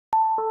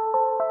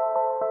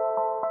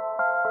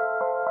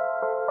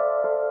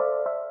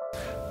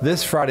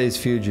This Friday's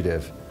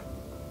fugitive,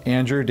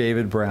 Andrew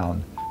David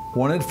Brown,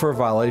 wanted for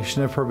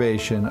violation of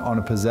probation on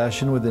a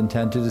possession with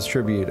intent to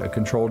distribute a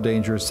controlled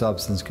dangerous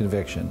substance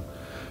conviction.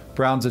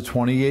 Brown's a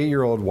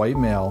 28-year-old white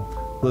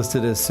male,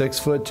 listed as 6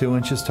 foot 2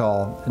 inches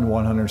tall and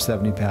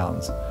 170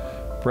 pounds.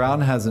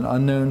 Brown has an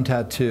unknown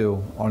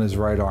tattoo on his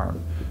right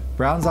arm.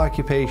 Brown's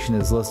occupation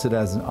is listed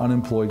as an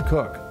unemployed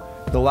cook.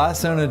 The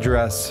last known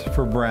address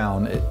for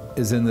Brown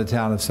is in the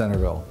town of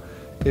Centerville.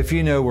 If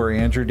you know where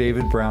Andrew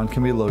David Brown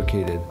can be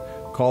located,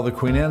 call the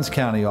Queen Anne's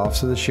County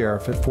Office of the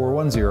Sheriff at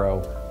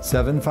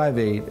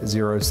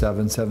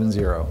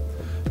 410-758-0770.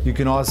 You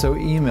can also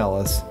email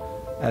us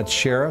at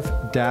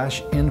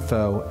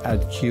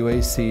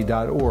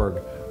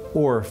sheriff-info@qac.org,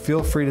 or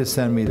feel free to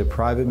send me the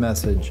private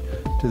message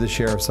to the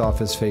Sheriff's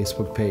Office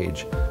Facebook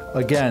page.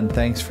 Again,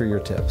 thanks for your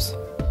tips.